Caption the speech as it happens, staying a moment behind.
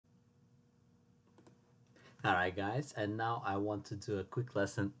Alright guys, and now I want to do a quick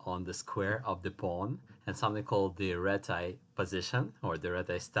lesson on the square of the pawn and something called the Reti position or the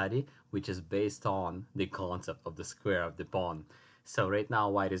Reti study, which is based on the concept of the square of the pawn. So right now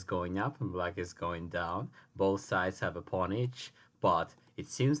white is going up and black is going down. Both sides have a pawn each, but it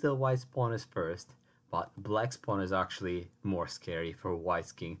seems that white's pawn is first, but black's pawn is actually more scary for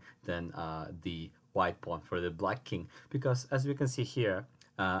white's king than the white pawn for the black king, because as we can see here,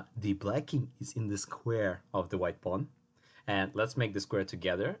 the black king is in the square of the white pawn. And let's make the square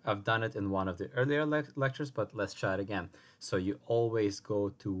together. I've done it in one of the earlier lectures, but let's try it again. So you always go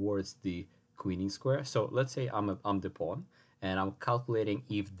towards the queening square. So let's say I'm the pawn, and I'm calculating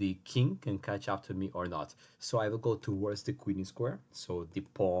if the king can catch up to me or not. So I will go towards the queening square. So the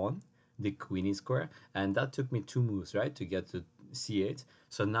pawn, the queening square, and that took me 2 moves, right, to get to c8.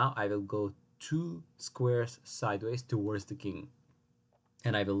 So now I will go 2 squares sideways towards the king,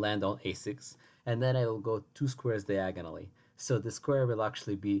 and I will land on a6, and then I will go 2 squares diagonally. So the square will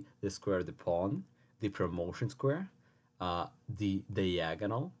actually be the square of the pawn, the promotion square, the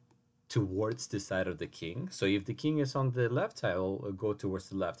diagonal towards the side of the king. So if the king is on the left, I will go towards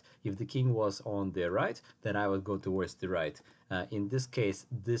the left. If the king was on the right, then I will go towards the right. In this case,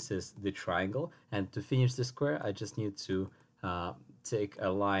 this is the triangle, and to finish the square, I just need to take a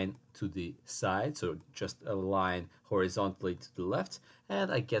line to the side, so just a line horizontally to the left,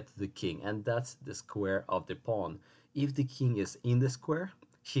 and I get to the king, and that's the square of the pawn. If the king is in the square,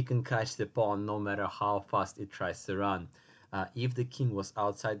 he can catch the pawn no matter how fast it tries to run. If the king was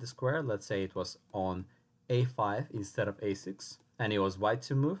outside the square, let's say it was on a5 instead of a6, and it was white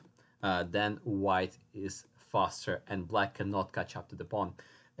to move, then white is faster and black cannot catch up to the pawn.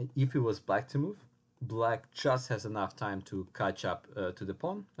 If it was black to move, black just has enough time to catch up to the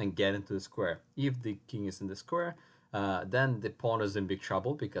pawn and get into the square. If the king is in the square, then the pawn is in big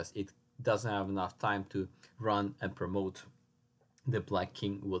trouble because it doesn't have enough time to run and promote. The black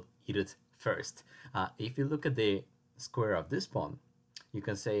king will eat it first. If you look at the square of this pawn, you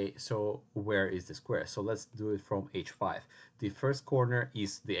can say, so where is the square? So let's do it from h5. The first corner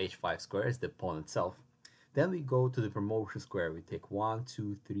is the h5 square, is the pawn itself. Then we go to the promotion square. We take 1,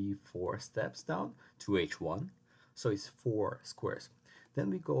 2, 3, 4 steps down to h1. So it's 4 squares. Then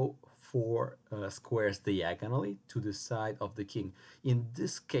we go 4 squares diagonally to the side of the king. In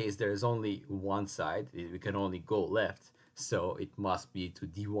this case, there is only one side. We can only go left. So it must be to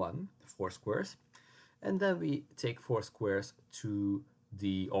d1, 4 squares. And then we take 4 squares to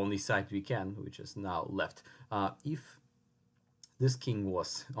the only side we can, which is now left. If this king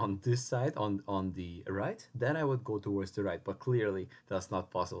was on this side, on the right, then I would go towards the right, but clearly that's not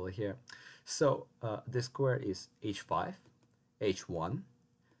possible here. So the square is h5, h1,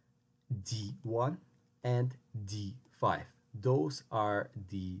 d1, and d5. Those are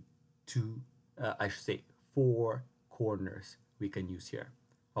the I should say 4 corners we can use here.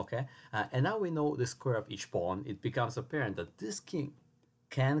 Okay, and now we know the square of each pawn. It becomes apparent that this king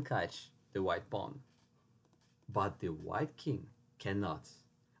can catch the white pawn, but the white king cannot,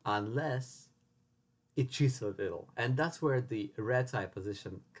 unless it cheats a little. And that's where the Reti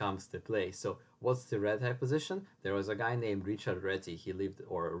position comes to play. So what's the Reti position? There was a guy named Richard Reti. He lived,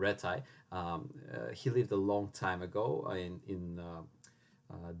 or Reti, he lived a long time ago in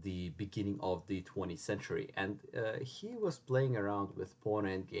the beginning of the 20th century. And he was playing around with pawn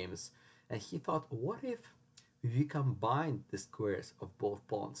end games. And he thought, what if we combine the squares of both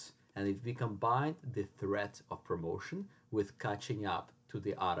pawns? And if we combine the threat of promotion with catching up to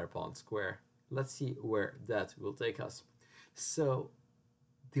the other pawn square, let's see where that will take us. So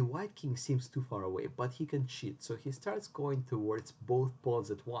the white king seems too far away, but he can cheat. So he starts going towards both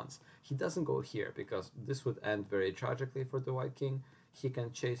pawns at once. He doesn't go here because this would end very tragically for the white king. He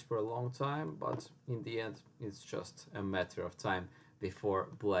can chase for a long time, but in the end, it's just a matter of time before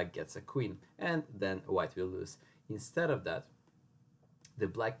black gets a queen, and then white will lose. Instead of that, the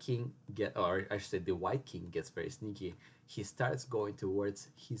black king or I should say the white king gets very sneaky. He starts going towards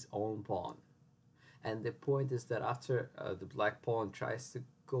his own pawn. And the point is that after the black pawn tries to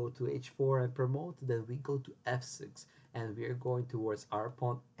go to h4 and promote, then we go to f6, and we are going towards our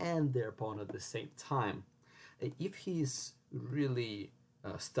pawn and their pawn at the same time. If he's really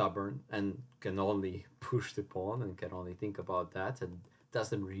stubborn and can only push the pawn and can only think about that and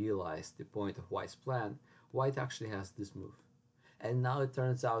doesn't realize the point of white's plan, white actually has this move. And now it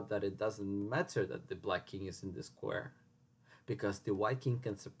turns out that it doesn't matter that the black king is in the square, because the white king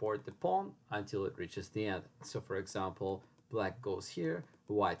can support the pawn until it reaches the end. So for example, black goes here,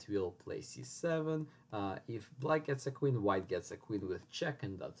 white will play c7. If black gets a queen, white gets a queen with check,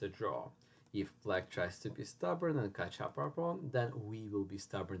 and that's a draw. If black tries to be stubborn and catch up our pawn, then we will be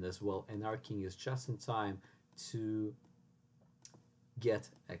stubborn as well, and our king is just in time to get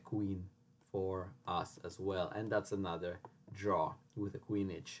a queen for us as well, and that's another draw with a queen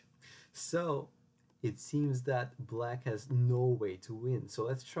each. So it seems that black has no way to win. So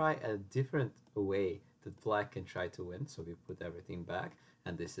let's try a different way that black can try to win. So we put everything back,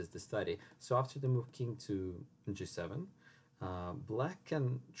 and this is the study. So after the move king to g7, black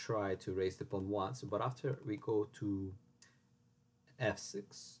can try to raise the pawn once, but after we go to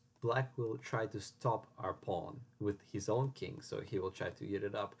f6, black will try to stop our pawn with his own king, so he will try to eat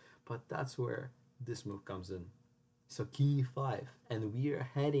it up, but that's where this move comes in. So king e5, and we are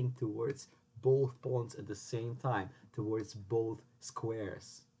heading towards both pawns at the same time, towards both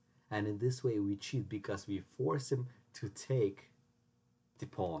squares. And in this way we cheat because we force him to take the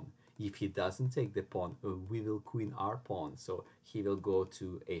pawn. If he doesn't take the pawn, we will queen our pawn. So he will go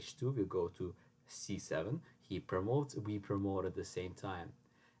to h2, we'll go to c7. He promotes, we promote at the same time.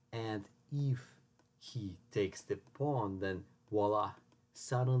 And if he takes the pawn, then voila,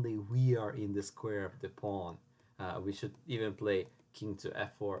 suddenly we are in the square of the pawn. We should even play king to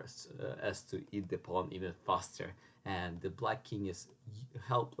f4 as to eat the pawn even faster. And the black king is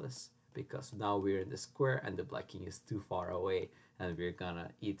helpless because now we're in the square and the black king is too far away, and we're gonna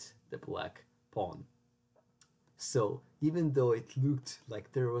eat the black pawn. So even though it looked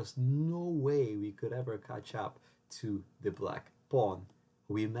like there was no way we could ever catch up to the black pawn,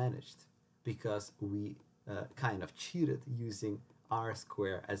 we managed because we kind of cheated using r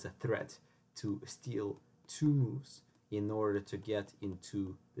square as a threat to steal two moves in order to get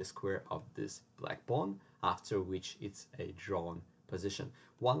into the square of this black pawn, after which it's a drawn position.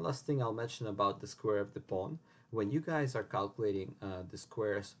 One last thing I'll mention about the square of the pawn. When you guys are calculating the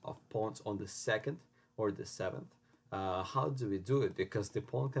squares of pawns on the second or the seventh, how do we do it? Because the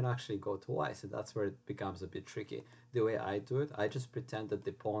pawn can actually go twice, and that's where it becomes a bit tricky. The way I do it, I just pretend that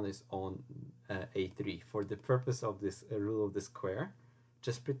the pawn is on a3 for the purpose of this rule of the square.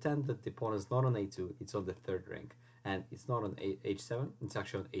 Just pretend that the pawn is not on a2, it's on the third rank, and it's not on h7, it's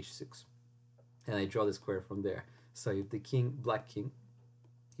actually on h6. And I draw the square from there. So if the king, black king,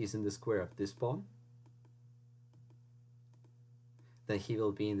 is in the square of this pawn, then he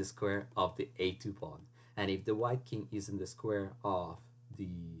will be in the square of the a2 pawn. And if the white king is in the square of the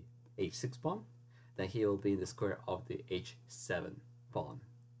h6 pawn, then he will be in the square of the h7 pawn.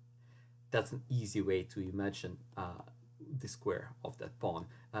 That's an easy way to imagine the square of that pawn.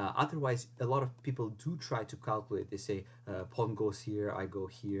 Otherwise, a lot of people do try to calculate. They say pawn goes here, I go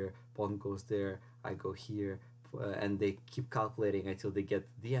here, pawn goes there, I go here, and they keep calculating until they get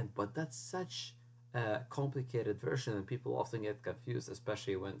the end. But that's such a complicated version, and people often get confused,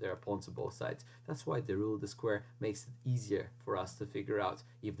 especially when there are pawns on both sides. That's why the rule of the square makes it easier for us to figure out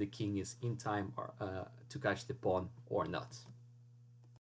if the king is in time or, to catch the pawn or not.